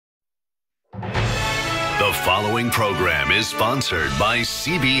following program is sponsored by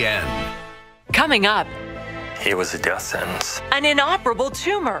CBN. Coming up, It was a death sentence. an inoperable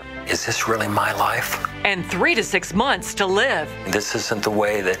tumor, Is this really my life? and 3 to 6 months to live. This isn't the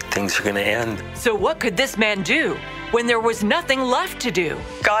way that things are going to end. So what could this man do when there was nothing left to do?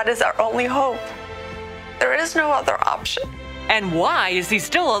 God is our only hope. There is no other option. And why is he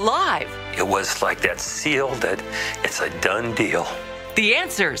still alive? It was like that seal that it's a done deal. The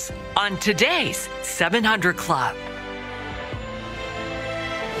answers on today's 700 Club.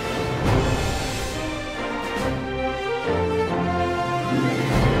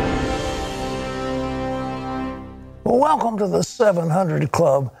 Welcome to the 700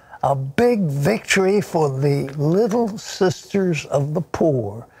 Club, a big victory for the Little Sisters of the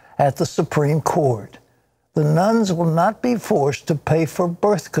Poor at the Supreme Court. The nuns will not be forced to pay for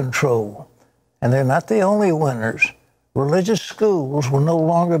birth control, and they're not the only winners. Religious schools will no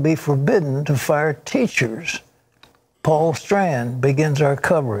longer be forbidden to fire teachers. Paul Strand begins our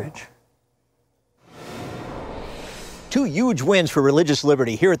coverage. Two huge wins for religious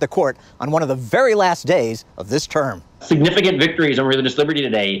liberty here at the court on one of the very last days of this term. Significant victories on religious liberty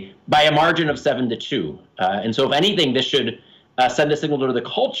today by a margin of 7-2. And so if anything, this should send a signal to the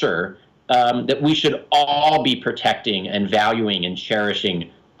culture that we should all be protecting and valuing and cherishing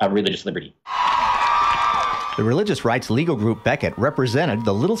religious liberty. The religious rights legal group Becket represented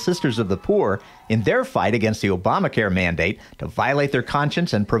the Little Sisters of the Poor in their fight against the Obamacare mandate to violate their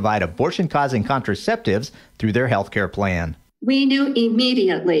conscience and provide abortion-causing contraceptives through their health care plan. We knew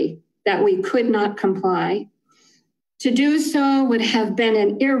immediately that we could not comply. To do so would have been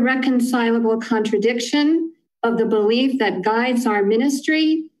an irreconcilable contradiction of the belief that guides our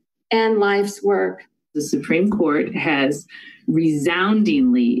ministry and life's work. The Supreme Court has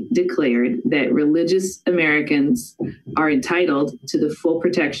resoundingly declared that religious Americans are entitled to the full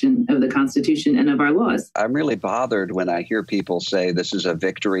protection of the Constitution and of our laws. I'm really bothered when I hear people say this is a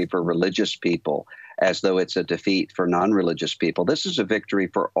victory for religious people, as though it's a defeat for non-religious people. This is a victory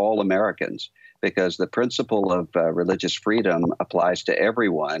for all Americans, because the principle of religious freedom applies to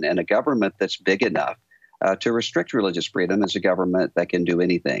everyone, and a government that's big enough to restrict religious freedom is a government that can do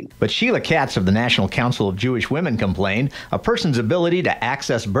anything. But Sheila Katz of the National Council of Jewish Women complained a person's ability to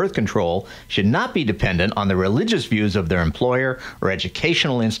access birth control should not be dependent on the religious views of their employer or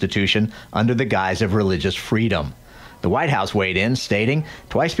educational institution under the guise of religious freedom. The White House weighed in, stating,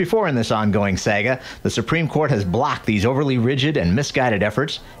 twice before in this ongoing saga, the Supreme Court has blocked these overly rigid and misguided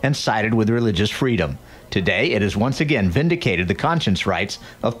efforts and sided with religious freedom. Today, it has once again vindicated the conscience rights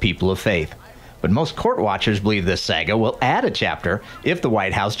of people of faith. But most court watchers believe this saga will add a chapter if the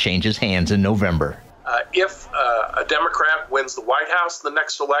White House changes hands in November. If a Democrat wins the White House in the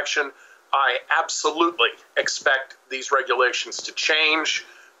next election, I absolutely expect these regulations to change,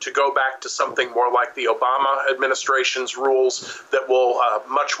 to go back to something more like the Obama administration's rules that will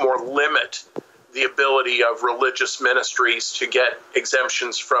much more limit the ability of religious ministries to get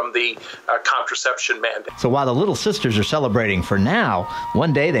exemptions from the contraception mandate. So while the Little Sisters are celebrating for now,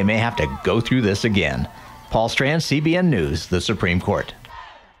 one day they may have to go through this again. Paul Strand, CBN News, the Supreme Court.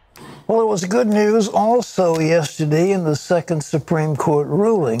 Well, it was good news also yesterday in the second Supreme Court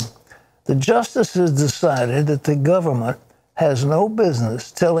ruling. The justices decided that the government has no business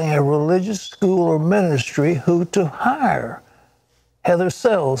telling a religious school or ministry who to hire. Heather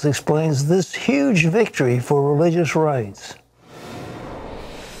Sells explains this huge victory for religious rights.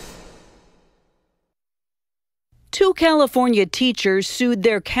 Two California teachers sued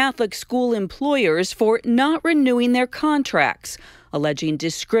their Catholic school employers for not renewing their contracts, alleging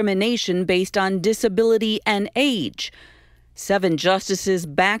discrimination based on disability and age. 7 justices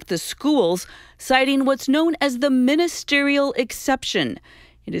backed the schools, citing what's known as the ministerial exception.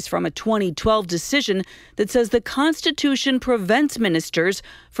 It is from a 2012 decision that says the Constitution prevents ministers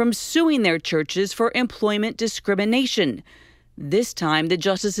from suing their churches for employment discrimination. This time, the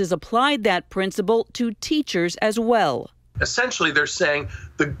justices applied that principle to teachers as well. Essentially, they're saying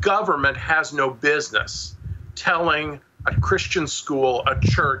the government has no business telling a Christian school, a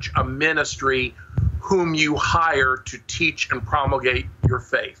church, a ministry whom you hire to teach and promulgate your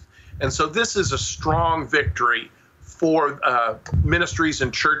faith. And so this is a strong victory for ministries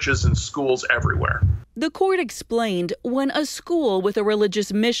and churches and schools everywhere. The court explained when a school with a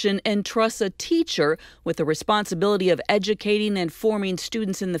religious mission entrusts a teacher with the responsibility of educating and forming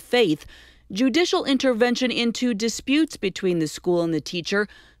students in the faith, judicial intervention into disputes between the school and the teacher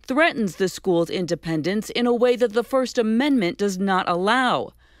threatens the school's independence in a way that the First Amendment does not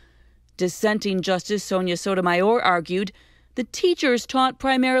allow. Dissenting Justice Sonia Sotomayor argued the teachers taught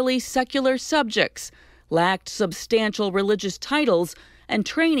primarily secular subjects, lacked substantial religious titles, and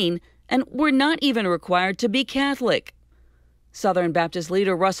training and were not even required to be Catholic. Southern Baptist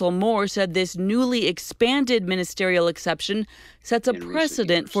leader Russell Moore said this newly expanded ministerial exception sets a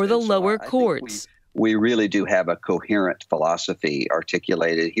precedent for the lower courts. We really do have a coherent philosophy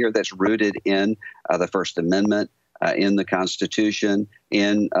articulated here that's rooted in the First Amendment, in the Constitution,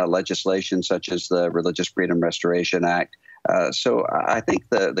 in legislation such as the Religious Freedom Restoration Act. So I think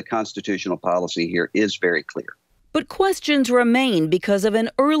the constitutional policy here is very clear. But questions remain because of an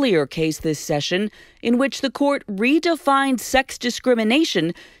earlier case this session in which the court redefined sex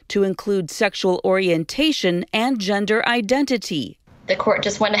discrimination to include sexual orientation and gender identity. The court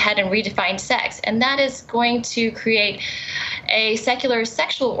just went ahead and redefined sex, and that is going to create a secular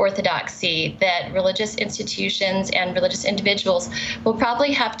sexual orthodoxy that religious institutions and religious individuals will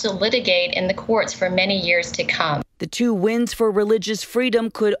probably have to litigate in the courts for many years to come. The 2 wins for religious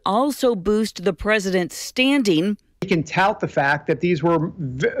freedom could also boost the president's standing. He can tout the fact that these were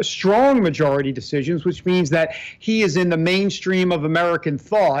strong majority decisions, which means that he is in the mainstream of American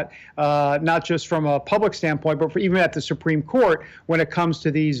thought, not just from a public standpoint, but even at the Supreme Court when it comes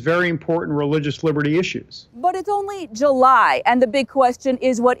to these very important religious liberty issues. But it's only July, and the big question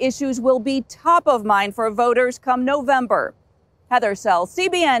is what issues will be top of mind for voters come November. Heather Sell,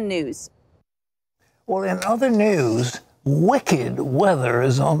 CBN News. Well, in other news, wicked weather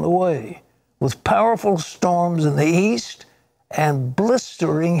is on the way, with powerful storms in the east and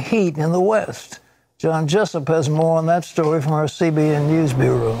blistering heat in the west. John Jessup has more on that story from our CBN News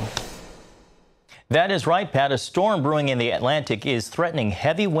Bureau. That is right, Pat. A storm brewing in the Atlantic is threatening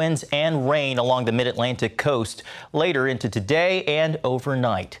heavy winds and rain along the mid-Atlantic coast later into today and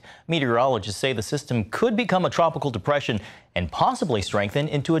overnight. Meteorologists say the system could become a tropical depression and possibly strengthen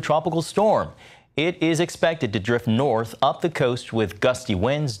into a tropical storm. It is expected to drift north up the coast with gusty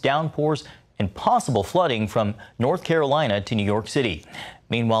winds, downpours, and possible flooding from North Carolina to New York City.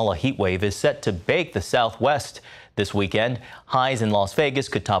 Meanwhile, a heat wave is set to bake the Southwest this weekend. Highs in Las Vegas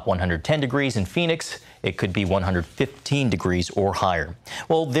could top 110 degrees. In Phoenix, it could be 115 degrees or higher.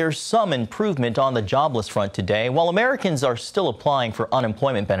 Well, there's some improvement on the jobless front today. While Americans are still applying for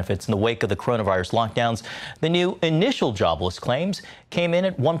unemployment benefits in the wake of the coronavirus lockdowns, the new initial jobless claims came in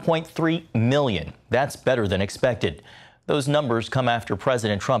at 1.3 million. That's better than expected. Those numbers come after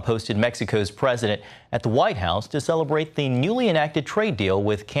President Trump hosted Mexico's president at the White House to celebrate the newly enacted trade deal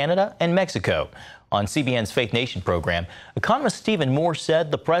with Canada and Mexico. On CBN's Faith Nation program, economist Stephen Moore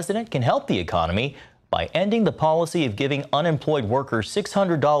said the president can help the economy by ending the policy of giving unemployed workers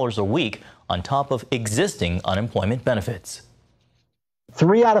 $600 a week on top of existing unemployment benefits.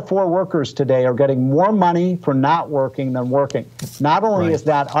 3 out of 4 workers today are getting more money for not working than working. Not only is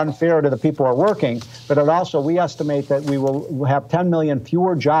that unfair to the people who are working, but it also, we estimate that we will have 10 million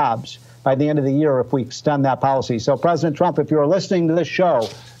fewer jobs by the end of the year if we extend that policy. So President Trump, if you're listening to this show,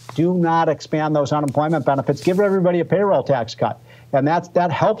 do not expand those unemployment benefits. Give everybody a payroll tax cut. And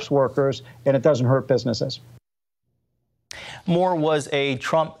that helps workers, and it doesn't hurt businesses. Moore was a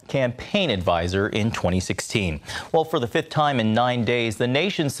Trump campaign advisor in 2016. Well, for the 5th time in 9 days, the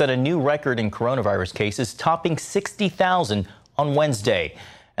nation set a new record in coronavirus cases, topping 60,000 on Wednesday.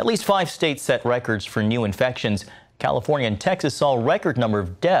 At least 5 states set records for new infections. California and Texas saw a record number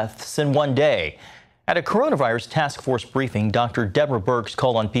of deaths in one day. At a coronavirus task force briefing, Dr. Deborah Birx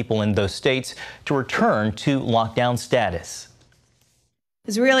called on people in those states to return to lockdown status.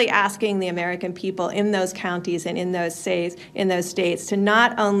 Is really asking the American people in those counties and in those states to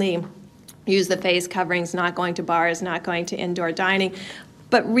not only use the face coverings, not going to bars, not going to indoor dining,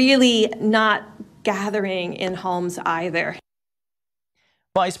 but really not gathering in homes either.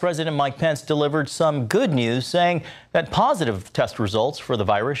 Vice President Mike Pence delivered some good news, saying that positive test results for the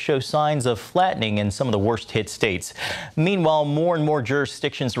virus show signs of flattening in some of the worst hit states. Meanwhile, more and more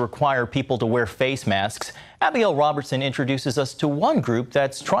jurisdictions require people to wear face masks. Abigail Robertson introduces us to one group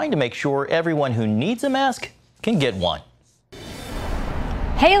that's trying to make sure everyone who needs a mask can get one.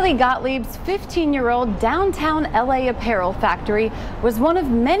 Haley Gottlieb's 15-year-old downtown LA apparel factory was one of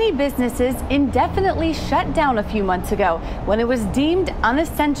many businesses indefinitely shut down a few months ago when it was deemed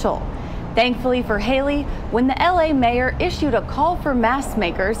unessential. Thankfully for Haley, when the LA mayor issued a call for mask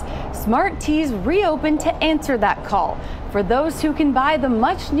makers, Smart Tees reopened to answer that call for those who can buy the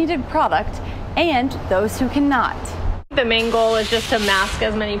much-needed product and those who cannot. The main goal is just to mask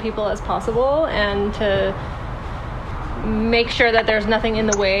as many people as possible and to make sure that there's nothing in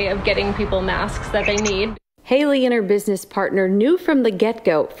the way of getting people masks that they need. Haley and her business partner knew from the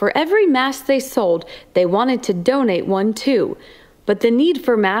get-go for every mask they sold, they wanted to donate one too. But the need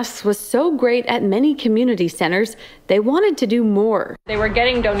for masks was so great at many community centers, they wanted to do more. They were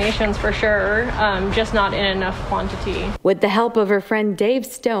getting donations for sure, just not in enough quantity. With the help of her friend Dave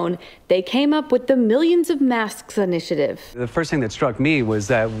Stone, they came up with the Millions of Masks initiative. The first thing that struck me was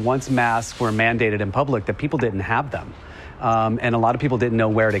that once masks were mandated in public, that people didn't have them. And a lot of people didn't know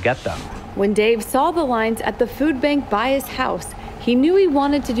where to get them. When Dave saw the lines at the food bank by his house, he knew he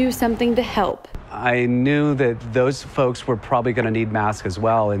wanted to do something to help. I knew that those folks were probably going to need masks as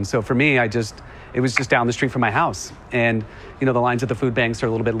well. And so for me, it was just down the street from my house. And, you know, the lines at the food banks are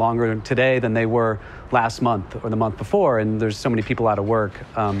a little bit longer today than they were last month or the month before. And there's so many people out of work.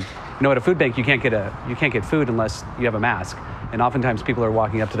 You know, at a food bank, you can't get food unless you have a mask. And oftentimes people are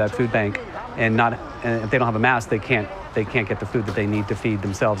walking up to that food bank and if they don't have a mask, they can't get the food that they need to feed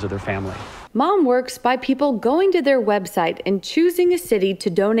themselves or their family. Mom works by people going to their website and choosing a city to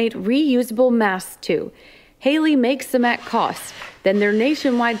donate reusable masks to. Haley makes them at cost. Then their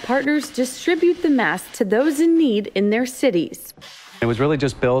nationwide partners distribute the masks to those in need in their cities. It was really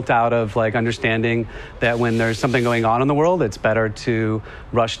just built out of understanding that when there's something going on in the world, it's better to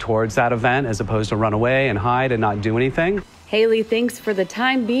rush towards that event as opposed to run away and hide and not do anything. Haley thinks for the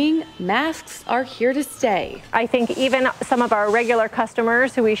time being, masks are here to stay. I think even some of our regular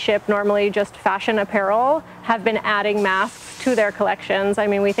customers who we ship normally just fashion apparel have been adding masks to their collections. I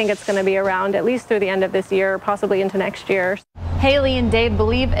mean, we think it's going to be around at least through the end of this year, possibly into next year. Haley and Dave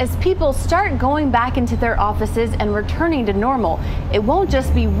believe as people start going back into their offices and returning to normal, it won't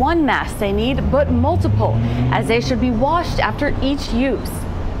just be one mask they need, but multiple, as they should be washed after each use.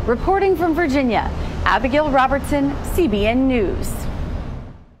 Reporting from Virginia, Abigail Robertson, CBN News.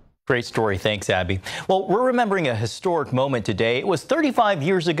 Great story. Thanks, Abby. Well, we're remembering a historic moment today. It was 35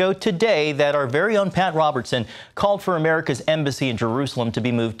 years ago today that our very own Pat Robertson called for America's embassy in Jerusalem to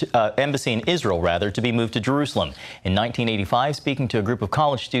be moved, embassy in Israel, rather, to be moved to Jerusalem. In 1985, speaking to a group of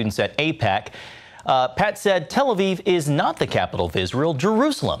college students at APAC, Pat said Tel Aviv is not the capital of Israel.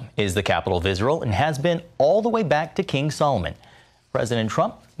 Jerusalem is the capital of Israel and has been all the way back to King Solomon. President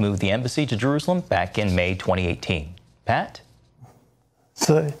Trump moved the embassy to Jerusalem back in May 2018. Pat?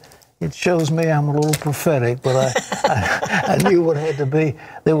 So it shows me I'm a little prophetic, but I knew what had to be.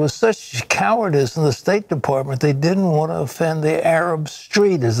 There was such cowardice in the State Department, they didn't want to offend the Arab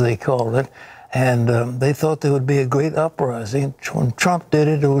street, as they called it, and they thought there would be a great uprising. When Trump did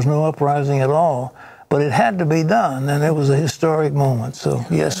it, there was no uprising at all. But it had to be done, and it was a historic moment. So,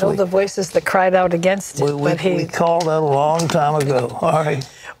 yes, the voices that cried out against it. We called that a long time ago. All right.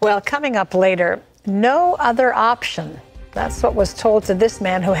 Well, coming up later, no other option. That's what was told to this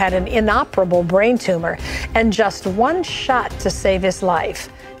man who had an inoperable brain tumor and just one shot to save his life.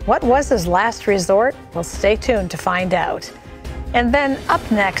 What was his last resort? Well, stay tuned to find out. And then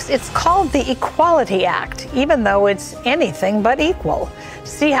up next, it's called the Equality Act, even though it's anything but equal.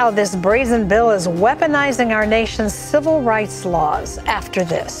 See how this brazen bill is weaponizing our nation's civil rights laws after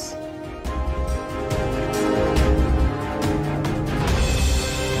this.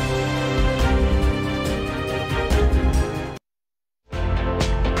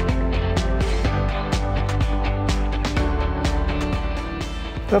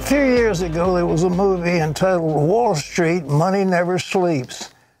 A few years ago, there was a movie entitled Wall Street, Money Never Sleeps.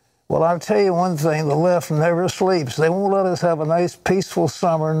 Well, I'll tell you one thing, the left never sleeps. They won't let us have a nice, peaceful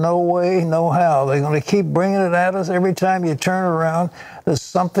summer. No way, no how. They're going to keep bringing it at us. Every time you turn around, there's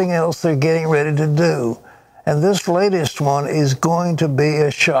something else they're getting ready to do. And this latest one is going to be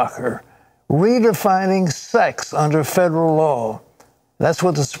a shocker. Redefining sex under federal law. That's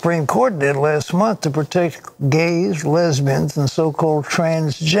what the Supreme Court did last month to protect gays, lesbians, and so-called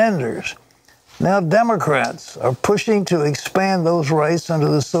transgenders. Now Democrats are pushing to expand those rights under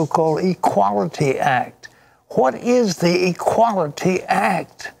the so-called Equality Act. What is the Equality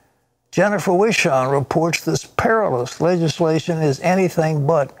Act? Jennifer Wishon reports this perilous legislation is anything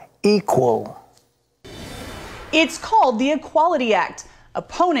but equal. It's called the Equality Act.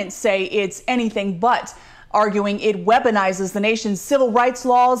 Opponents say it's anything but, arguing it weaponizes the nation's civil rights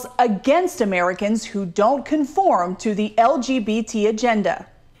laws against Americans who don't conform to the LGBT agenda.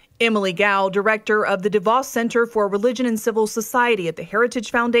 Emily Gao, director of the DeVos Center for Religion and Civil Society at the Heritage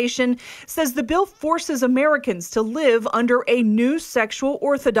Foundation, says the bill forces Americans to live under a new sexual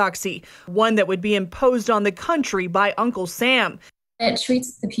orthodoxy, one that would be imposed on the country by Uncle Sam. It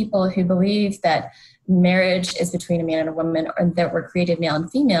treats the people who believe that marriage is between a man and a woman, or that we're created male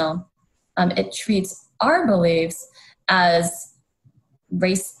and female. It treats our beliefs as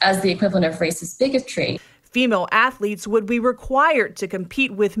the equivalent of racist bigotry. Female athletes would be required to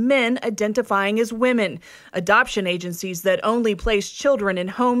compete with men identifying as women. Adoption agencies that only place children in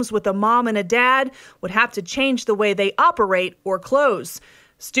homes with a mom and a dad would have to change the way they operate or close.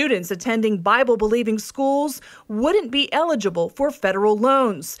 Students attending Bible-believing schools wouldn't be eligible for federal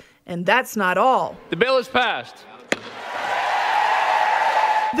loans. And that's not all. The bill is passed.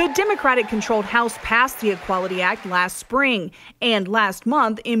 The Democratic-controlled House passed the Equality Act last spring, and last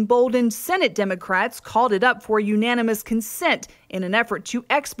month, emboldened Senate Democrats called it up for unanimous consent in an effort to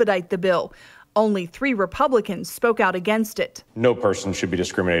expedite the bill. Only 3 Republicans spoke out against it. No person should be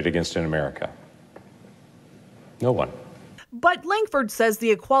discriminated against in America. No one. But Langford says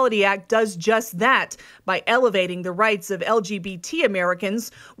the Equality Act does just that by elevating the rights of LGBT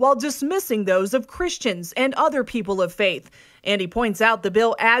Americans while dismissing those of Christians and other people of faith. And he points out the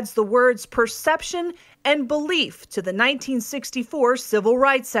bill adds the words perception and belief to the 1964 Civil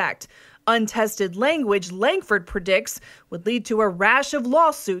Rights Act. Untested language, Langford predicts, would lead to a rash of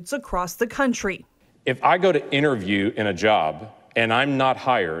lawsuits across the country. If I go to interview in a job and I'm not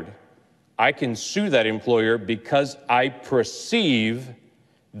hired, I can sue that employer because I perceive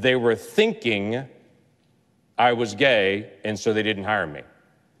they were thinking I was gay and so they didn't hire me.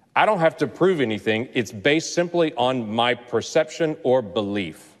 I don't have to prove anything. It's based simply on my perception or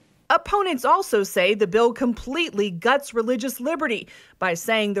belief. Opponents also say the bill completely guts religious liberty by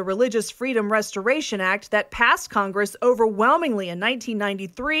saying the Religious Freedom Restoration Act that passed Congress overwhelmingly in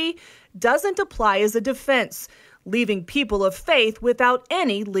 1993 doesn't apply as a defense, leaving people of faith without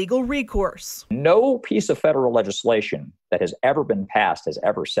any legal recourse. No piece of federal legislation that has ever been passed has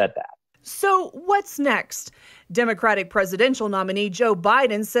ever said that. So what's next? Democratic presidential nominee Joe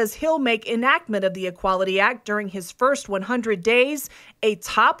Biden says he'll make enactment of the Equality Act during his first 100 days a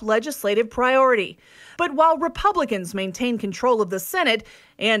top legislative priority. But while Republicans maintain control of the Senate,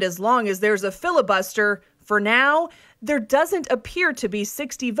 and as long as there's a filibuster, for now, there doesn't appear to be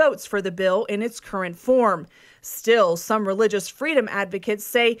 60 votes for the bill in its current form. Still, some religious freedom advocates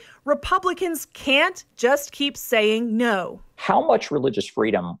say Republicans can't just keep saying no. How much religious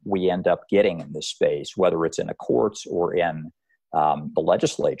freedom we end up getting in this space, whether it's in the courts or in the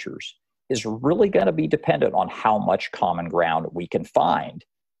legislatures, is really going to be dependent on how much common ground we can find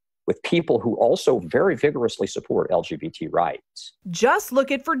with people who also very vigorously support LGBT rights. Just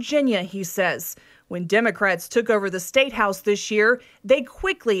look at Virginia, he says. When Democrats took over the state house this year, they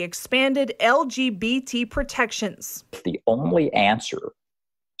quickly expanded LGBT protections. If the only answer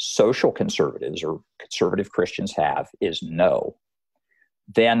social conservatives or conservative Christians have is no,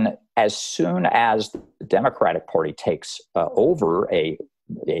 then as soon as the Democratic Party takes over a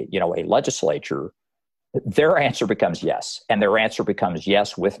legislature, their answer becomes yes, and their answer becomes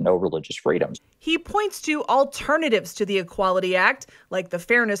yes with no religious freedoms. He points to alternatives to the Equality Act, like the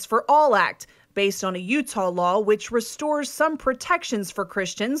Fairness for All Act, based on a Utah law which restores some protections for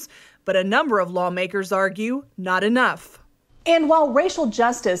Christians, but a number of lawmakers argue not enough. And while racial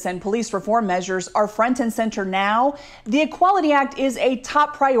justice and police reform measures are front and center now, the Equality Act is a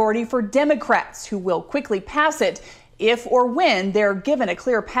top priority for Democrats who will quickly pass it if or when they're given a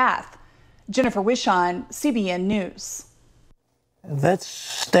clear path. Jennifer Wishon, CBN News. That's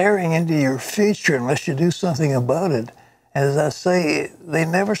staring into your future unless you do something about it. As I say, they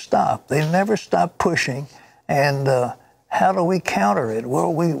never stop. They never stop pushing. And how do we counter it?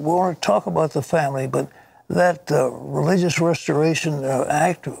 Well, we want to talk about the family, but that Religious Restoration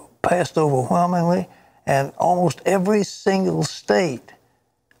Act passed overwhelmingly, and almost every single state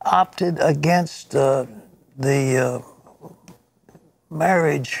opted against the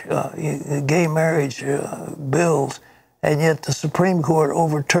gay marriage bills, and yet the Supreme Court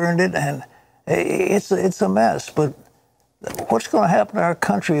overturned it, and it's a mess. But what's going to happen to our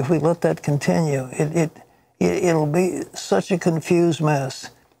country if we let that continue? It'll be such a confused mess.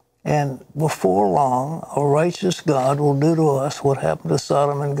 And before long, a righteous God will do to us what happened to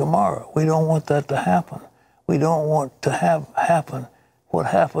Sodom and Gomorrah. We don't want that to happen. We don't want to have happen what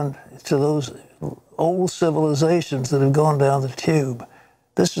happened to those old civilizations that have gone down the tube.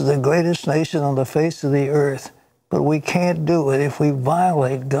 This is the greatest nation on the face of the earth, but we can't do it if we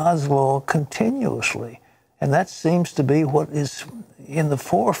violate God's law continuously. And that seems to be what is in the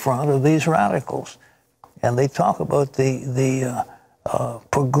forefront of these radicals. And they talk about the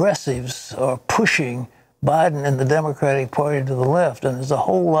progressives are pushing Biden and the Democratic Party to the left. And there's a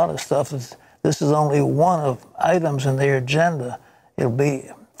whole lot of stuff. This is only one of items in their agenda. It'll be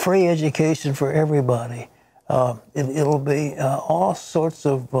free education for everybody. It'll be all sorts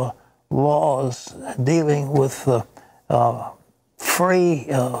of laws dealing with free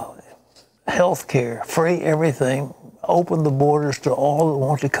health care, free everything, open the borders to all that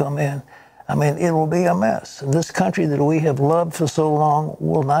want to come in. I mean, it will be a mess. And this country that we have loved for so long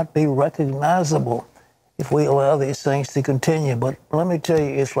will not be recognizable if we allow these things to continue. But let me tell you,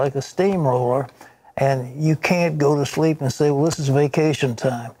 it's like a steamroller, and you can't go to sleep and say, well, this is vacation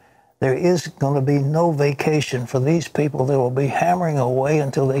time. There is going to be no vacation for these people. They will be hammering away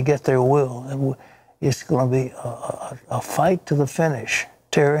until they get their will. And it's going to be a fight to the finish.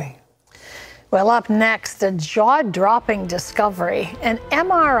 Terry? Well, up next, a jaw-dropping discovery. An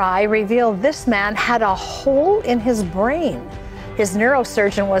MRI revealed this man had a hole in his brain. His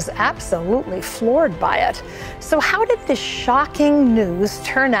neurosurgeon was absolutely floored by it. So how did this shocking news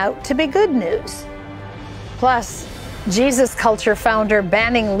turn out to be good news? Plus, Jesus Culture founder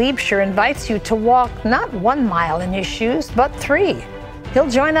Banning Liebscher invites you to walk not 1 mile in his shoes, but 3. He'll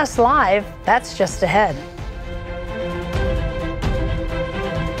join us live. That's just ahead.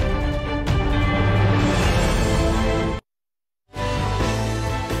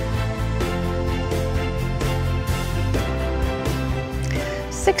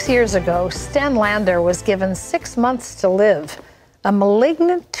 Six years ago, Stan Lander was given 6 months to live. A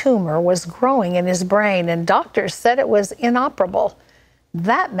malignant tumor was growing in his brain, and doctors said it was inoperable.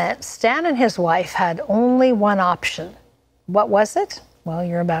 That meant Stan and his wife had only one option. What was it? Well,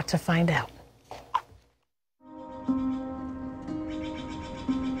 you're about to find out.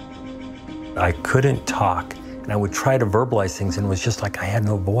 I couldn't talk, and I would try to verbalize things, and it was just like I had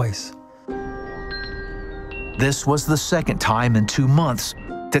no voice. This was the second time in 2 months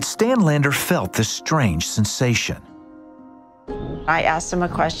that Stan Lander felt this strange sensation. I asked him a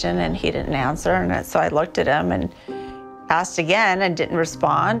question and he didn't answer, and so I looked at him and asked again and didn't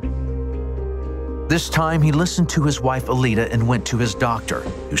respond. This time he listened to his wife Alita and went to his doctor,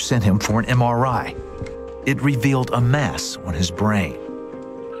 who sent him for an MRI. It revealed a mass on his brain.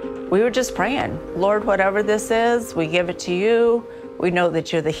 We were just praying, Lord, whatever this is, we give it to you. We know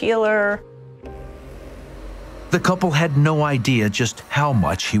that you're the healer. The couple had no idea just how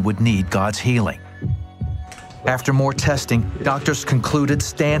much he would need God's healing. After more testing, doctors concluded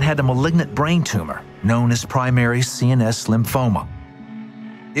Stan had a malignant brain tumor known as primary CNS lymphoma.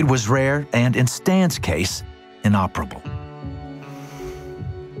 It was rare and, in Stan's case, inoperable.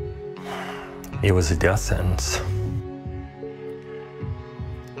 It was a death sentence.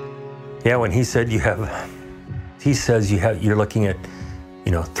 Yeah, when he said you're looking at,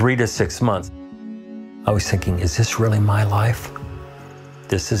 3 to 6 months. I was thinking, is this really my life?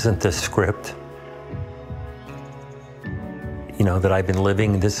 This isn't the script, that I've been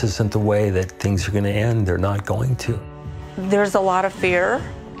living. This isn't the way that things are going to end. They're not going to. There's a lot of fear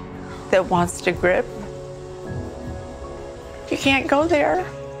that wants to grip. You can't go there.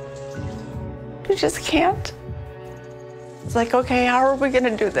 You just can't. It's like, okay, how are we going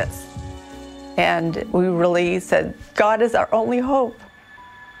to do this? And we really said, God is our only hope.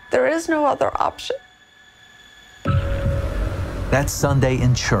 There is no other option. That Sunday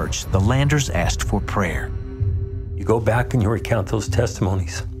in church, the Landers asked for prayer. You go back and you recount those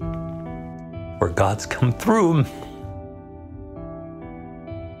testimonies where God's come through.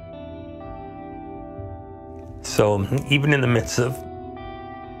 So even in the midst of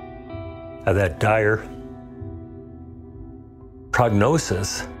that dire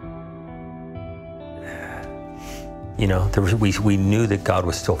prognosis, we knew that God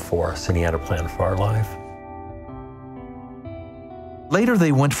was still for us and he had a plan for our life. Later,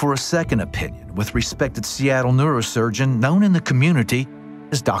 they went for a second opinion with respected Seattle neurosurgeon known in the community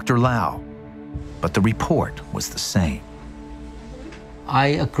as Dr. Lau. But the report was the same. I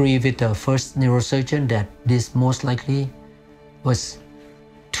agree with the first neurosurgeon that this most likely was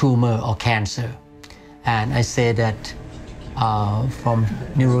tumor or cancer. And I say that from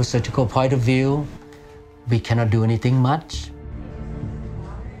neurosurgical point of view, we cannot do anything much.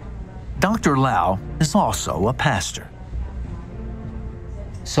 Dr. Lau is also a pastor.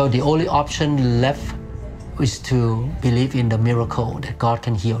 So the only option left is to believe in the miracle that God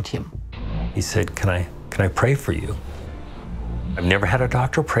can heal him. He said, can I pray for you? I've never had a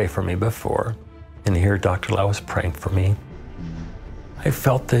doctor pray for me before. And here Dr. Lau was praying for me. I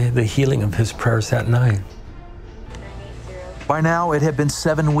felt the healing of his prayers that night. By now, it had been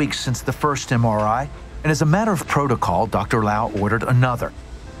 7 weeks since the first MRI, and as a matter of protocol, Dr. Lau ordered another.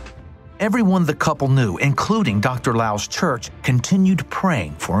 Everyone the couple knew, including Dr. Lau's church, continued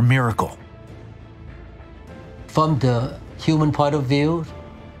praying for a miracle. From the human point of view,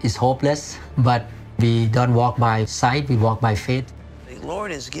 it's hopeless, but we don't walk by sight, we walk by faith. The Lord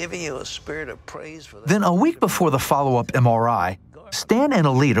is giving you a spirit of praise for that. Then a week before the follow-up MRI, Stan and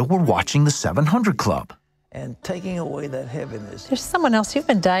Alita were watching the 700 Club. and taking away that heaviness. There's someone else. You've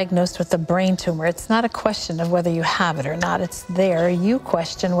been diagnosed with a brain tumor. It's not a question of whether you have it or not. It's there. You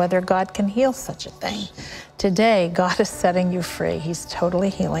question whether God can heal such a thing. Today, God is setting you free. He's totally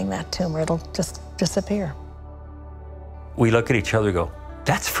healing that tumor. It'll just disappear. We look at each other and go,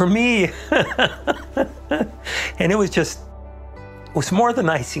 that's for me. And it was more than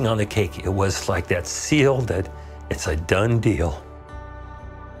icing on the cake. It was like that seal that it's a done deal.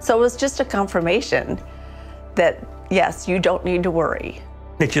 So it was just a confirmation that, yes, you don't need to worry.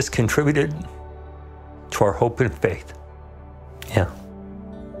 It just contributed to our hope and faith. Yeah.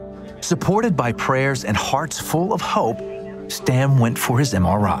 Supported by prayers and hearts full of hope, Stan went for his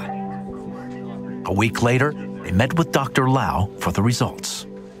MRI. A week later, they met with Dr. Lau for the results.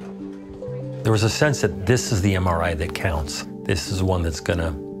 There was a sense that this is the MRI that counts. This is the one that's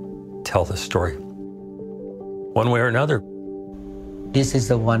gonna tell the story, one way or another. This is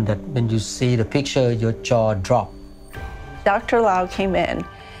the one that when you see the picture, your jaw drops. Dr. Lau came in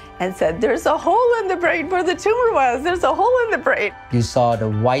and said, there's a hole in the brain where the tumor was. There's a hole in the brain. You saw the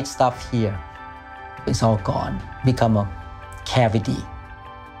white stuff here. It's all gone, become a cavity.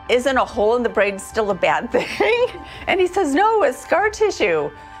 Isn't a hole in the brain still a bad thing? And he says, no, it's scar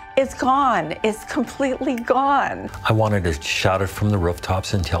tissue. It's gone. It's completely gone. I wanted to shout it from the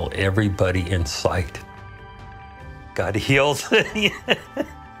rooftops and tell everybody in sight, God heals.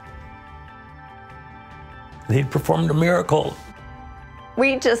 He performed a miracle.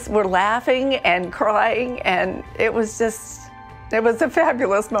 We just were laughing and crying, and it was a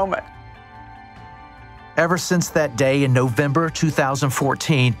fabulous moment. Ever since that day in November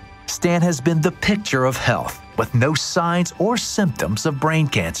 2014, Stan has been the picture of health with no signs or symptoms of brain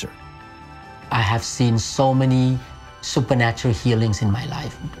cancer. I have seen so many supernatural healings in my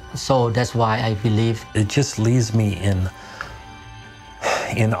life. So that's why I believe. It just leaves me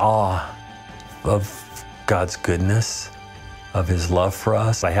in awe of God's goodness, of his love for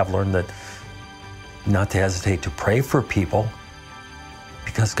us. I have learned that not to hesitate to pray for people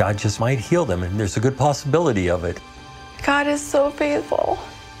because God just might heal them, and there's a good possibility of it. God is so faithful.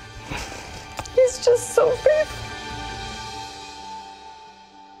 He's just so faithful.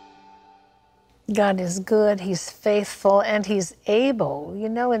 God is good, he's faithful, and he's able. You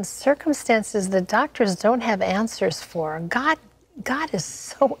know, in circumstances the doctors don't have answers for, God is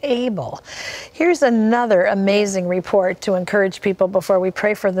so able. Here's another amazing report to encourage people before we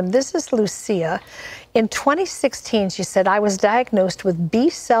pray for them. This is Lucia. In 2016, she said, I was diagnosed with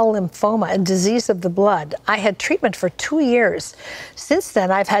B-cell lymphoma, a disease of the blood. I had treatment for 2 years. Since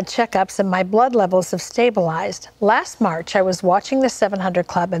then, I've had checkups and my blood levels have stabilized. Last March, I was watching the 700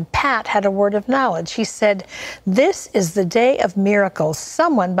 Club and Pat had a word of knowledge. He said, this is the day of miracles.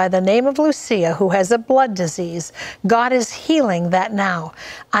 Someone by the name of Lucia who has a blood disease. God is healing that now.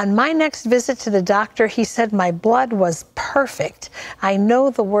 On my next visit to the doctor, he said my blood was perfect. I know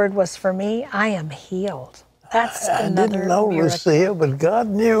the word was for me. I am healed. That's I didn't know miracle. Lucia, but God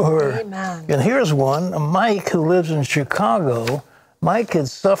knew her. Amen. And here's one, Mike, who lives in Chicago. Mike had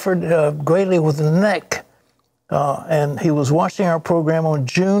suffered greatly with the neck, and he was watching our program on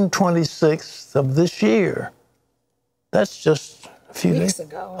June 26th of this year. That's just a few Weeks days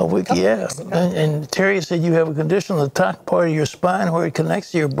ago. A week, yeah. And Terry said you have a condition on the top part of your spine where it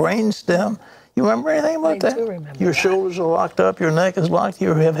connects to your brain stem. You remember anything about that? I do remember Your that. shoulders are locked up, your neck is locked,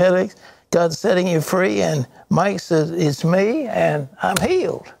 you have headaches. God's setting you free, and Mike says, it's me, and I'm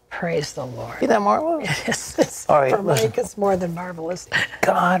healed. Praise the Lord. Isn't that marvelous? Yes. All right, For listen. Mike, it's more than marvelous.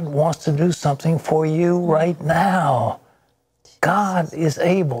 God wants to do something for you right now. God is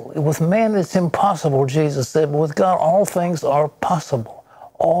able. With man, it's impossible, Jesus said, but with God, all things are possible.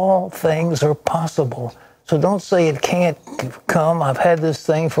 All things are possible. So don't say it can't come. I've had this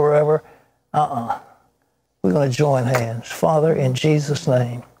thing forever. We're going to join hands. Father, in Jesus'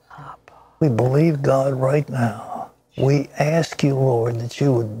 name, we believe God right now. We ask you, Lord, that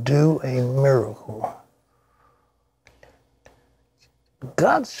you would do a miracle.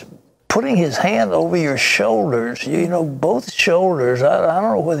 God's putting his hand over your shoulders, you know, both shoulders. I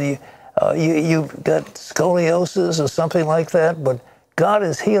don't know whether you've got scoliosis or something like that, but God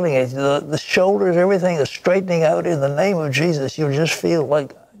is healing it. The shoulders, everything is straightening out in the name of Jesus. You'll just feel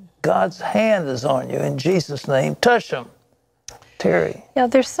like God's hand is on you in Jesus' name. Touch him. Terry. Yeah,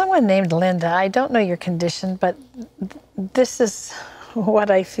 there's someone named Linda. I don't know your condition, but this is what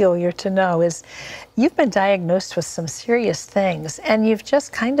I feel you're to know is you've been diagnosed with some serious things and you've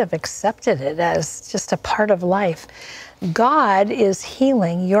just kind of accepted it as just a part of life. God is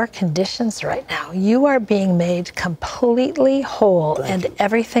healing your conditions right now. You are being made completely whole and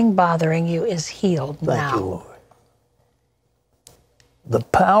everything bothering you is healed now. Thank you, Lord. The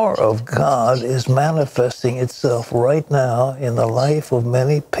power of God is manifesting itself right now in the life of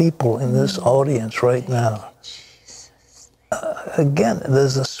many people in this audience right now. Again,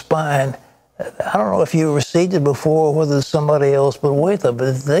 there's a spine. I don't know if you received it before or whether it's somebody else, but wait a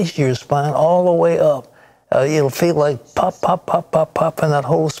minute, this your spine all the way up. It'll feel like pop, pop, pop, pop, pop, and that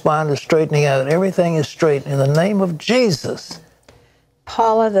whole spine is straightening out. Everything is straight in the name of Jesus.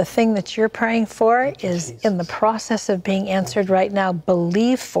 Paula, the thing that you're praying for is in the process of being answered right now.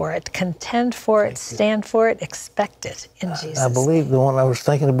 Believe for it, contend for it, stand for it, expect it in Jesus' I believe the one I was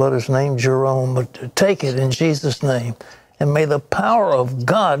thinking about is named Jerome, but take it in Jesus' name. And may the power of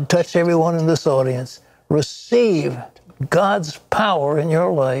God touch everyone in this audience. Receive God's power in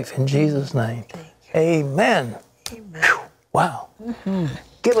your life in Jesus' name. Amen. Amen. Wow.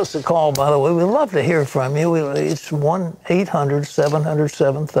 Give us a call, by the way. We'd love to hear from you. It's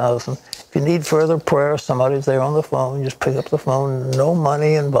 1-800-700-7000. If you need further prayer, somebody's there on the phone. Just pick up the phone. No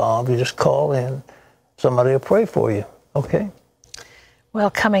money involved. You just call in. Somebody will pray for you. Okay? Well,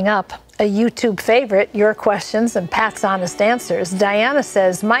 coming up, a YouTube favorite, your questions and Pat's honest answers. Diana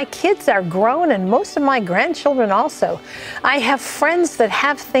says, my kids are grown and most of my grandchildren also. I have friends that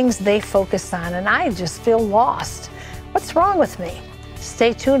have things they focus on and I just feel lost. What's wrong with me?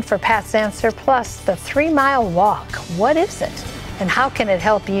 Stay tuned for Pat's answer, plus the 3-mile walk. What is it? And how can it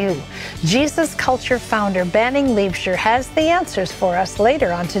help you? Jesus Culture founder Banning Liebscher has the answers for us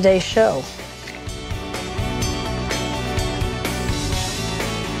later on today's show.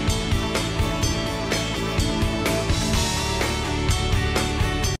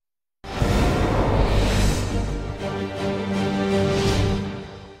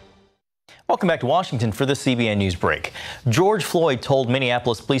 Welcome back to Washington for the CBN News Break. George Floyd told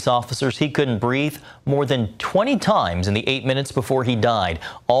Minneapolis police officers he couldn't breathe more than 20 times in the 8 minutes before he died.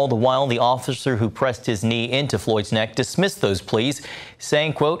 All the while, the officer who pressed his knee into Floyd's neck dismissed those pleas,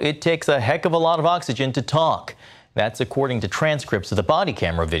 saying, quote, it takes a heck of a lot of oxygen to talk. That's according to transcripts of the body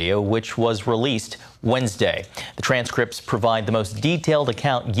camera video, which was released Wednesday. The transcripts provide the most detailed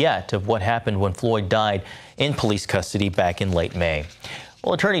account yet of what happened when Floyd died in police custody back in late May.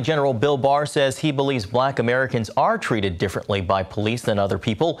 Well, Attorney General Bill Barr says he believes Black Americans are treated differently by police than other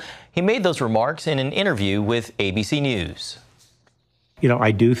people. He made those remarks in an interview with ABC News. You know, I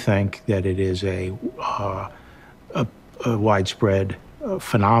do think that it is a widespread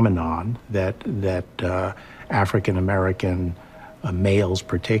phenomenon that African American males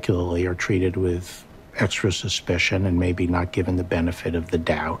particularly are treated with extra suspicion and maybe not given the benefit of the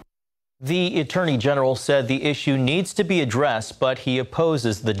doubt. The Attorney General said the issue needs to be addressed, but he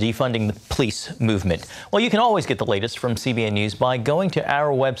opposes the defunding the police movement. Well, you can always get the latest from CBN News by going to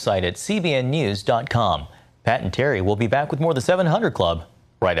our website at cbnnews.com. Pat and Terry will be back with more of the 700 Club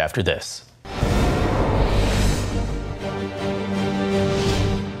right after this.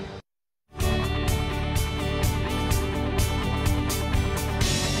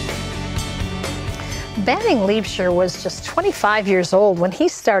 Banning Liebscher was just 25 years old when he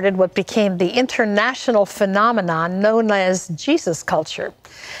started what became the international phenomenon known as Jesus Culture.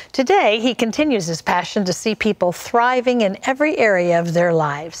 Today, he continues his passion to see people thriving in every area of their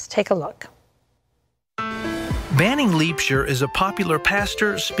lives. Take a look. Banning Liebscher is a popular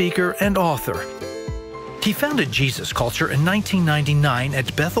pastor, speaker, and author. He founded Jesus Culture in 1999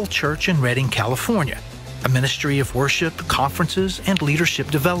 at Bethel Church in Redding, California, a ministry of worship, conferences, and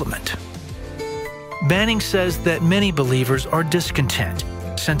leadership development. Banning says that many believers are discontent,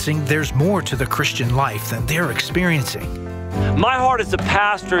 sensing there's more to the Christian life than they're experiencing. My heart as a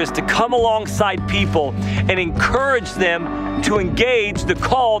pastor is to come alongside people and encourage them to engage the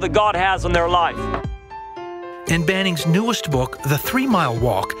call that God has on their life. In Banning's newest book, The 3-Mile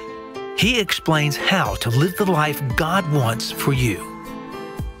Walk, he explains how to live the life God wants for you.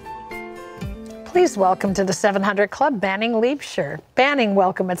 Please welcome to the 700 Club, Banning Liebscher. Banning,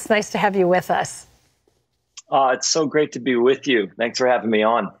 welcome. It's nice to have you with us. It's so great to be with you. Thanks for having me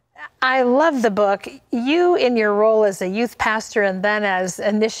on. I love the book. You, in your role as a youth pastor and then as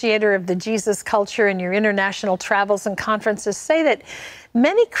initiator of the Jesus Culture in your international travels and conferences, say that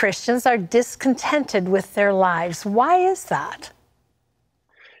many Christians are discontented with their lives. Why is that?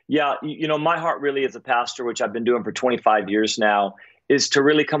 Yeah, you know, my heart really as a pastor, which I've been doing for 25 years now, is to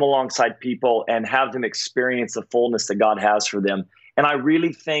really come alongside people and have them experience the fullness that God has for them. And I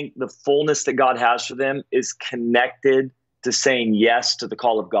really think the fullness that God has for them is connected to saying yes to the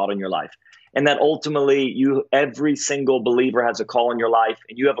call of God in your life. And that ultimately every single believer has a call in your life,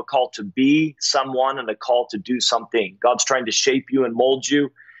 and you have a call to be someone and a call to do something. God's trying to shape you and mold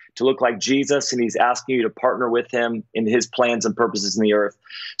you, to look like Jesus, and he's asking you to partner with him in his plans and purposes in the earth.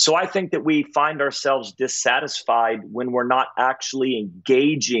 So I think that we find ourselves dissatisfied when we're not actually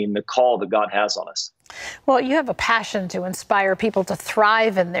engaging the call that God has on us. Well, you have a passion to inspire people to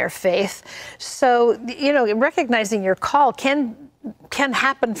thrive in their faith. So, you know, recognizing your call can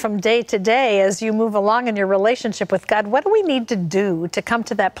happen from day to day as you move along in your relationship with God. What do we need to do to come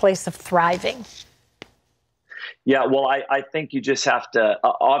to that place of thriving? Yeah, well, I think you just have to,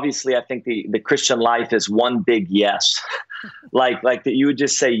 obviously, I think the Christian life is one big yes. like that you would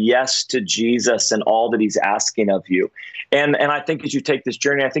just say yes to Jesus and all that he's asking of you. And I think as you take this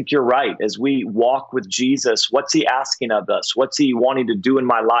journey, I think you're right. As we walk with Jesus, what's he asking of us? What's he wanting to do in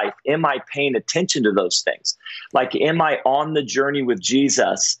my life? Am I paying attention to those things? Like, am I on the journey with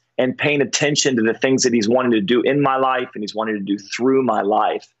Jesus and paying attention to the things that he's wanting to do in my life and he's wanting to do through my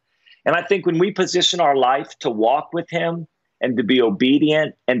life? And I think when we position our life to walk with him and to be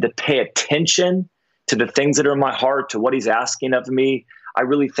obedient and to pay attention to the things that are in my heart, to what he's asking of me, I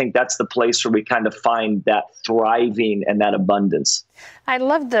really think that's the place where we kind of find that thriving and that abundance. I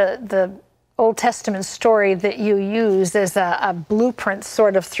love the Old Testament story that you use as a blueprint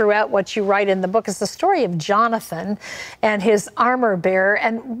sort of throughout what you write in the book. It's the story of Jonathan and his armor bearer.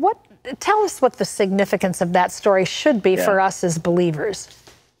 And tell us what the significance of that story should be for us as believers.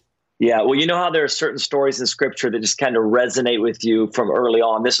 Yeah, well, you know how there are certain stories in Scripture that just kind of resonate with you from early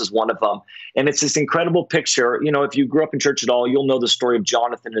on. This is one of them. And it's this incredible picture. You know, if you grew up in church at all, you'll know the story of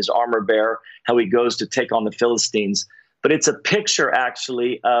Jonathan, his armor bearer, how he goes to take on the Philistines. But it's a picture,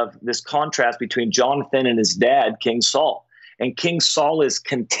 actually, of this contrast between Jonathan and his dad, King Saul. And King Saul is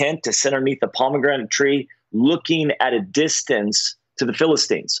content to sit underneath a pomegranate tree looking at a distance to the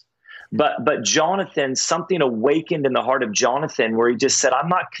Philistines. But Jonathan, something awakened in the heart of Jonathan where he just said, I'm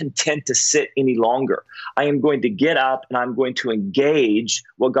not content to sit any longer. I am going to get up and I'm going to engage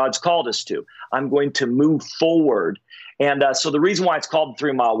what God's called us to. I'm going to move forward. And so the reason why it's called the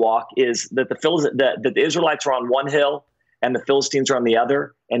 3-mile walk is that the Israelites are on one hill and the Philistines are on the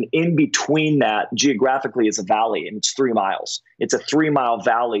other. And in between that, geographically, is a valley, and it's 3 miles. It's a 3-mile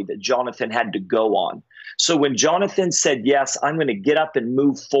valley that Jonathan had to go on. So when Jonathan said, yes, I'm going to get up and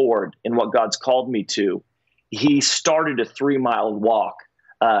move forward in what God's called me to, he started a 3-mile walk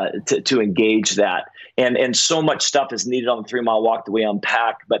to engage that. And so much stuff is needed on the 3-mile walk that we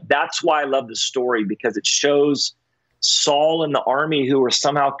unpack. But that's why I love the story, because it shows Saul and the army who were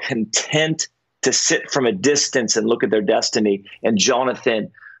somehow content to sit from a distance and look at their destiny, and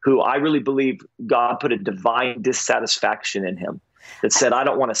Jonathan, who I really believe God put a divine dissatisfaction in him that said, I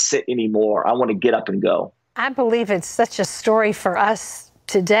don't want to sit anymore. I want to get up and go. I believe it's such a story for us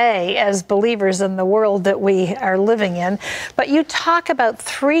today as believers in the world that we are living in. But you talk about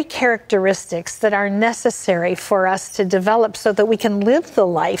 3 characteristics that are necessary for us to develop so that we can live the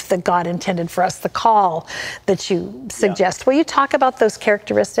life that God intended for us, the call that you suggest. Will you talk about those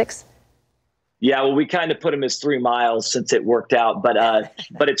characteristics? Yeah, well, we kind of put them as 3 miles since it worked out, but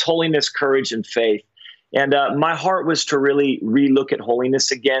it's holiness, courage, and faith. And my heart was to really relook at holiness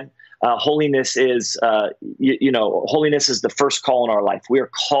again. Holiness is, holiness is the first call in our life. We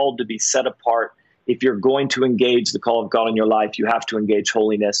are called to be set apart. If you're going to engage the call of God in your life, you have to engage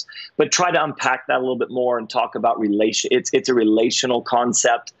holiness. But try to unpack that a little bit more and talk about relation. It's a relational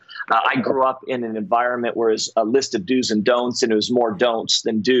concept. I grew up in an environment where it's a list of do's and don'ts, and it was more don'ts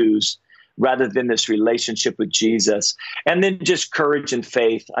than do's, rather than this relationship with Jesus. And then just courage and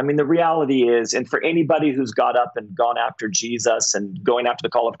faith. I mean, the reality is, and for anybody who's got up and gone after Jesus and going after the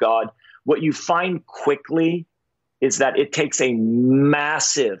call of God, what you find quickly is that it takes a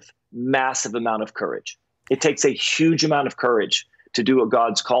massive, massive amount of courage. It takes a huge amount of courage to do what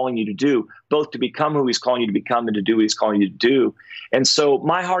God's calling you to do, both to become who he's calling you to become and to do what he's calling you to do. And so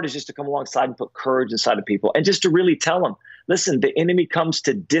my heart is just to come alongside and put courage inside of people and just to really tell them, listen, the enemy comes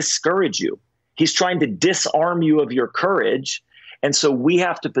to discourage you. He's trying to disarm you of your courage. And so we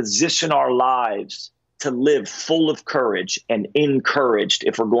have to position our lives to live full of courage and encouraged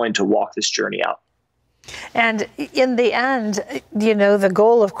if we're going to walk this journey out. And in the end, you know, the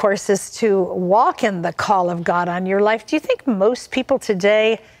goal, of course, is to walk in the call of God on your life. Do you think most people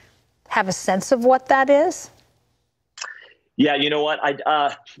today have a sense of what that is? Yeah, you know what?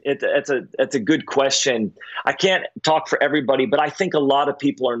 It's a good question. I can't talk for everybody, but I think a lot of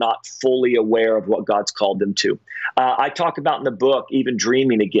people are not fully aware of what God's called them to. I talk about in the book, even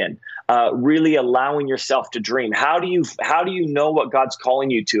dreaming again, really allowing yourself to dream. How do you know what God's calling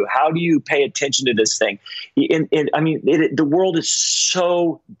you to? How do you pay attention to this thing? The world is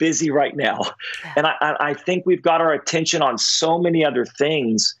so busy right now, and I think we've got our attention on so many other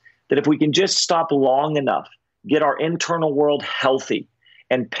things that if we can just stop long enough, get our internal world healthy,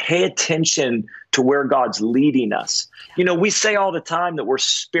 and pay attention to where God's leading us. You know, we say all the time that we're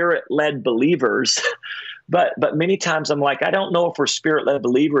spirit-led believers, but many times I'm like, I don't know if we're spirit-led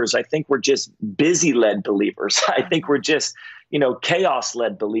believers. I think we're just busy-led believers. I think we're just, you know,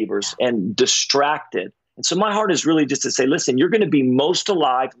 chaos-led believers and distracted. And so my heart is really just to say, listen, you're going to be most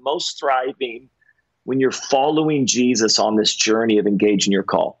alive, most thriving when you're following Jesus on this journey of engaging your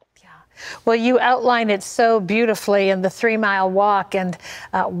call. Well, you outline it so beautifully in the 3 Mile Walk. And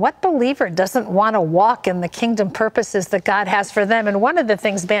what believer doesn't want to walk in the kingdom purposes that God has for them? And one of the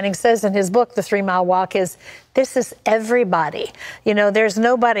things Banning says in his book, The 3 Mile Walk, is this is everybody. You know, there's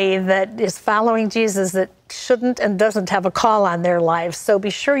nobody that is following Jesus that shouldn't and doesn't have a call on their lives. So be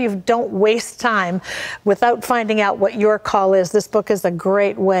sure you don't waste time without finding out what your call is. This book is a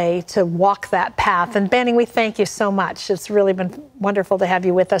great way to walk that path. And Banning, we thank you so much. It's really been wonderful to have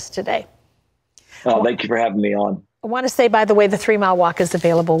you with us today. Oh, thank you for having me on. I want to say, by the way, the 3 Mile Walk is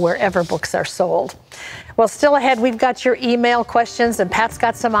available wherever books are sold. Well, still ahead, we've got your email questions, and Pat's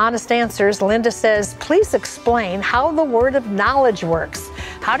got some honest answers. Linda says, please explain how the word of knowledge works.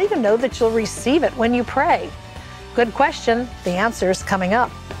 How do you know that you'll receive it when you pray? Good question. The answer is coming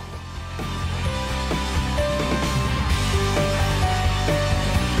up.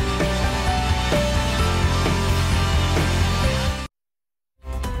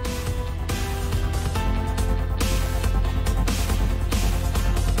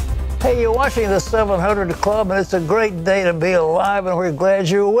 Hey, you're watching the 700 Club, and it's a great day to be alive, and we're glad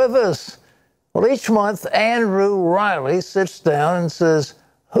you're with us. Well, each month, Andrew Riley sits down and says,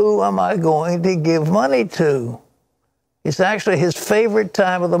 who am I going to give money to? It's actually his favorite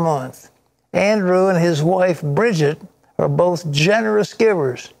time of the month. Andrew and his wife, Bridget, are both generous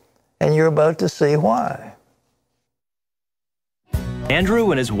givers, and you're about to see why.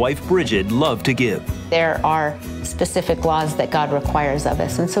 Andrew and his wife Bridget love to give. There are specific laws that God requires of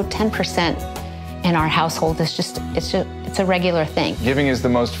us, and so 10% in our household is it's a regular thing. Giving is the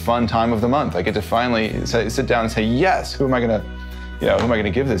most fun time of the month. I get to finally sit down and say, yes, who am I gonna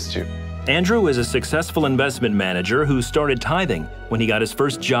give this to? Andrew is a successful investment manager who started tithing when he got his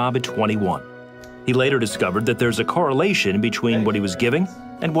first job at 21. He later discovered that there's a correlation between what he was giving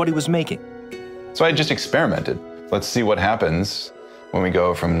and what he was making. So I just experimented. Let's see what happens when we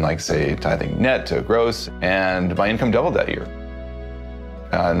go from, like, say, tithing net to gross, and my income doubled that year.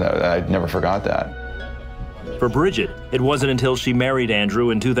 And I never forgot that. For Bridget, it wasn't until she married Andrew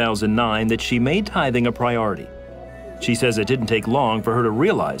in 2009 that she made tithing a priority. She says it didn't take long for her to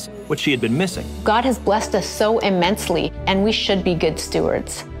realize what she had been missing. God has blessed us so immensely, and we should be good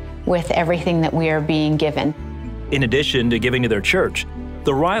stewards with everything that we are being given. In addition to giving to their church,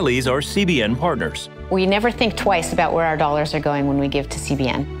 the Rileys are CBN partners. We never think twice about where our dollars are going when we give to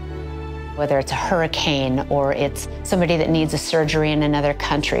CBN. Whether it's a hurricane or it's somebody that needs a surgery in another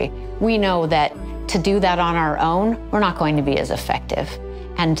country, we know that to do that on our own, we're not going to be as effective.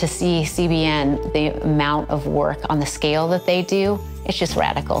 And to see CBN, the amount of work on the scale that they do, it's just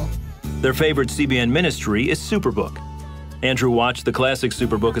radical. Their favorite CBN ministry is Superbook. Andrew watched the classic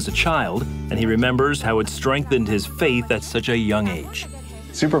Superbook as a child, and he remembers how it strengthened his faith at such a young age.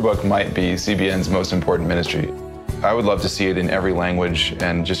 Superbook might be CBN's most important ministry. I would love to see it in every language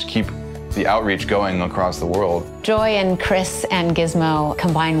and just keep the outreach going across the world. Joy and Chris and Gizmo,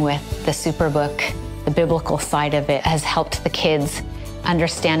 combined with the Superbook, the biblical side of it, has helped the kids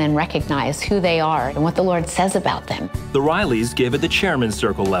understand and recognize who they are and what the Lord says about them. The Rileys give at the chairman's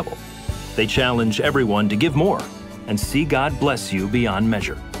circle level. They challenge everyone to give more and see God bless you beyond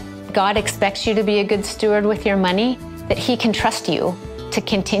measure. God expects you to be a good steward with your money, that He can trust you to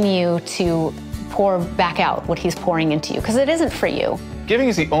continue to pour back out what He's pouring into you, because it isn't for you. Giving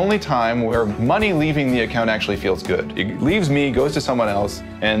is the only time where money leaving the account actually feels good. It leaves me, goes to someone else,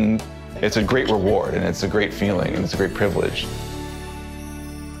 and it's a great reward, and it's a great feeling, and it's a great privilege.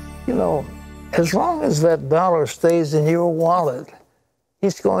 You know, as long as that dollar stays in your wallet,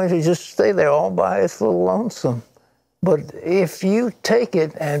 it's going to just stay there all by its little lonesome. But if you take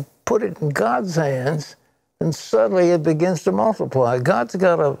it and put it in God's hands, and suddenly it begins to multiply. God's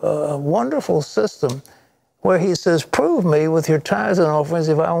got a wonderful system where He says, prove me with your tithes and offerings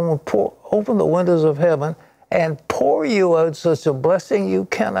if I want to open the windows of heaven and pour you out such a blessing you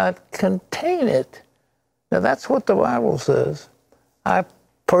cannot contain it. Now, that's what the Bible says. I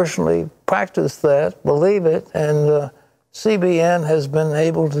personally practice that, believe it, and CBN has been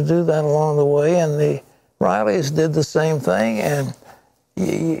able to do that along the way, and the Rileys did the same thing. And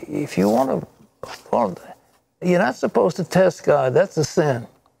if you want to, you're not supposed to test God. That's a sin.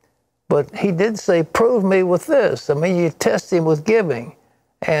 But He did say, prove me with this. I mean, you test Him with giving.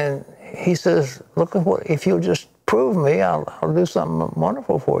 And He says, look at what, if you'll just prove me, I'll do something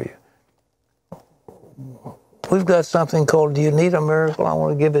wonderful for you. We've got something called Do You Need a Miracle? I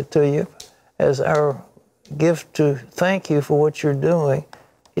want to give it to you as our gift to thank you for what you're doing.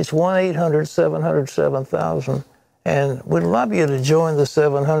 It's 1-800-700-7000, and we'd love you to join the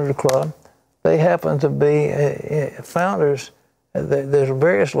 700 Club. They happen to be founders. There's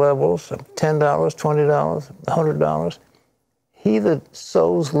various levels, $10, $20, $100. He that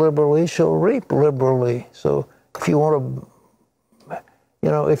sows liberally shall reap liberally. So if you want to,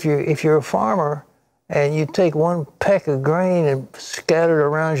 if you're a farmer and you take one peck of grain and scatter it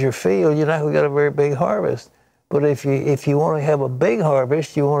around your field, you're not going to get a very big harvest. But if you want to have a big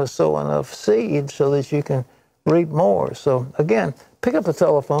harvest, you want to sow enough seed so that you can reap more. So again, pick up the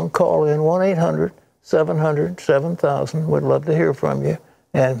telephone, call in 1-800-700-7000. We'd love to hear from you.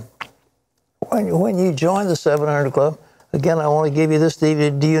 And when you join the 700 Club, again, I want to give you this. Do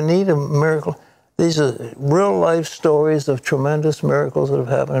you need a miracle? These are real life stories of tremendous miracles that have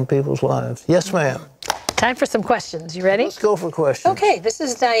happened in people's lives. Yes, ma'am. Time for some questions. You ready? Let's go for questions. Okay, this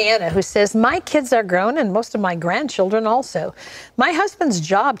is Diana who says, my kids are grown and most of my grandchildren also. My husband's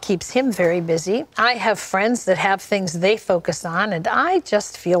job keeps him very busy. I have friends that have things they focus on and I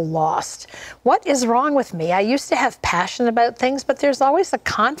just feel lost. What is wrong with me? I used to have passion about things, but there's always a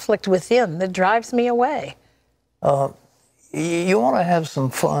conflict within that drives me away. You want to have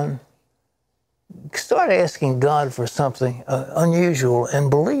some fun? Start asking God for something unusual and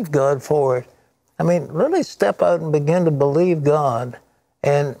believe God for it. I mean, really step out and begin to believe God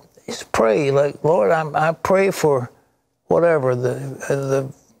and just pray. Like, Lord, I pray for whatever,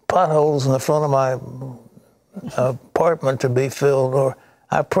 the potholes in the front of my apartment to be filled, or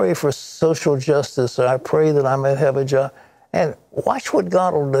I pray for social justice, or I pray that I may have a job. And watch what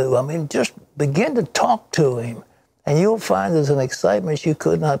God will do. I mean, just begin to talk to him, and you'll find there's an excitement you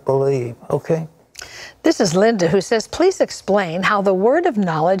could not believe, okay? This is Linda who says, please explain how the word of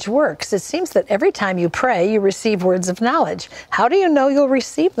knowledge works. It seems that every time you pray, you receive words of knowledge. How do you know you'll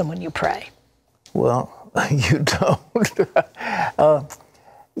receive them when you pray? Well, you don't.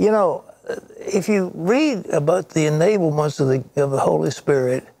 If you read about the enablements of the Holy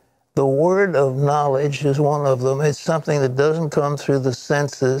Spirit, the word of knowledge is one of them. It's something that doesn't come through the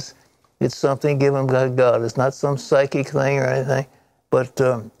senses. It's something given by God. It's not some psychic thing or anything, but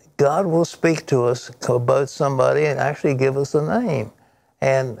God will speak to us about somebody and actually give us a name.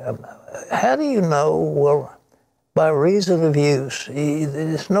 And how do you know? Well, by reason of use.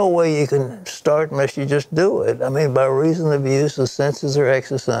 There's no way you can start unless you just do it. I mean, by reason of use, the senses are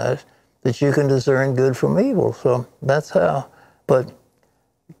exercised that you can discern good from evil. So that's how. But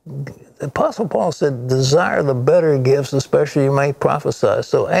the Apostle Paul said, desire the better gifts, especially you may prophesy.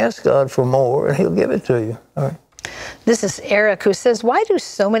 So ask God for more, and he'll give it to you. All right. This is Eric who says, why do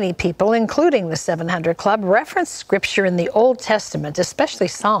so many people, including the 700 Club, reference scripture in the Old Testament, especially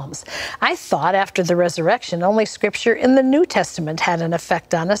Psalms? I thought after the resurrection, only scripture in the New Testament had an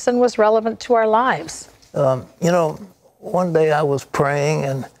effect on us and was relevant to our lives. One day I was praying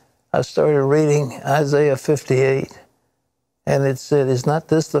and I started reading Isaiah 58. And it said, is not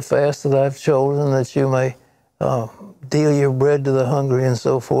this the fast that I've chosen, that you may deal your bread to the hungry and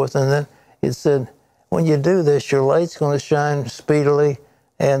so forth? And then it said, when you do this, your light's going to shine speedily,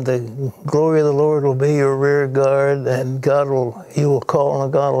 and the glory of the Lord will be your rear guard, and you will call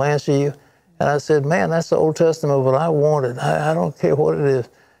and God will answer you. And I said, man, that's the Old Testament, but I want it. I don't care what it is.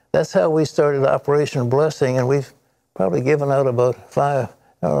 That's how we started Operation Blessing, and we've probably given out about $2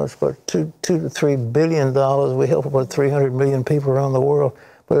 to $3 billion. We help about 300 million people around the world.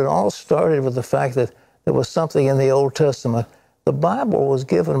 But it all started with the fact that there was something in the Old Testament. The Bible was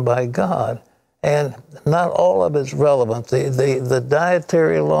given by God. And not all of it's relevant. The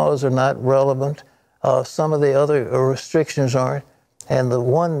dietary laws are not relevant. Some of the other restrictions aren't. And the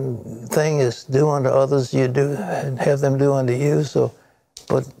one thing is do unto others, you do have them do unto you. So,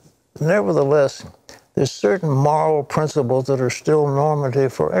 but nevertheless, there's certain moral principles that are still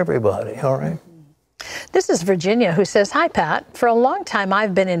normative for everybody, all right? This is Virginia who says, hi, Pat. For a long time,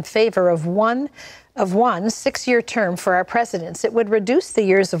 I've been in favor of one 6-year term for our presidents. It would reduce the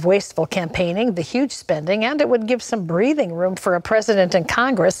years of wasteful campaigning, the huge spending, and it would give some breathing room for a president and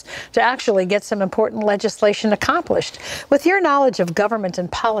Congress to actually get some important legislation accomplished. With your knowledge of government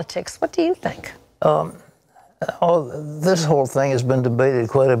and politics, what do you think? This whole thing has been debated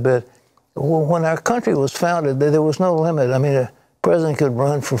quite a bit. When our country was founded, there was no limit. I mean, a president could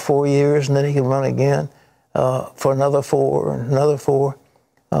run for 4 years, and then he could run again for another 4 and another 4.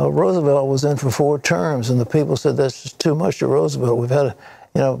 Roosevelt was in for 4 terms, and the people said that's just too much to Roosevelt. We've had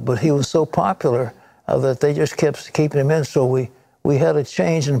but he was so popular that they just kept keeping him in. So we had a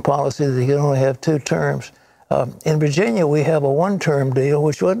change in policy that he could only have 2 terms. In Virginia, we have a one-term deal,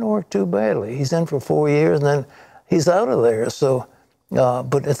 which wouldn't work too badly. He's in for 4 years, and then he's out of there. So,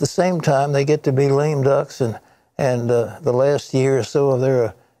 but at the same time, they get to be lame ducks and the last year or so of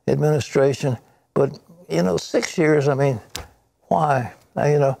their administration. But, 6 years, I mean, why?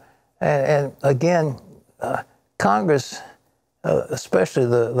 And again, Congress, especially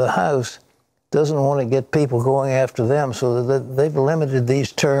the House, doesn't want to get people going after them, so that they've limited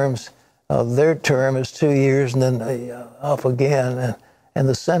these terms. Their term is 2 years and then off again. And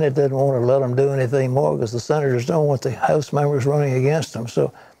the Senate doesn't want to let them do anything more because the senators don't want the House members running against them.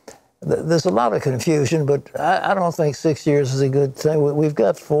 So there's a lot of confusion, but I don't think 6 years is a good thing. We've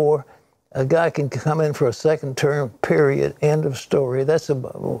got 4. A guy can come in for a second term, period, end of story. That's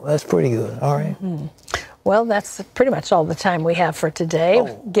pretty good, all right? Mm-hmm. Well, that's pretty much all the time we have for today.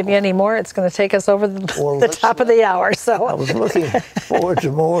 Give you any more, it's going to take us over the top of the hour. So I was looking forward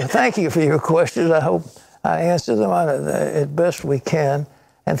to more. Thank you for your questions. I hope I answered them at best we can.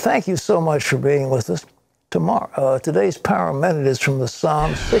 And thank you so much for being with us. Today's Power Minute is from the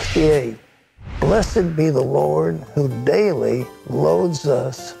Psalm 68. Blessed be the Lord who daily loads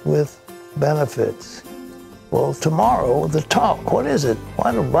us with benefits. Well, tomorrow, the talk, what is it?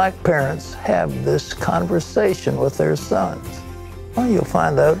 Why do black parents have this conversation with their sons? Well, you'll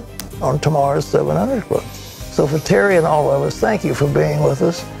find out on tomorrow's 700 Club. So for Terry and all of us, thank you for being with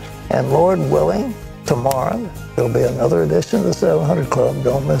us. And Lord willing, tomorrow, there'll be another edition of the 700 Club.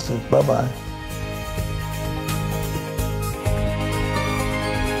 Don't miss it. Bye-bye.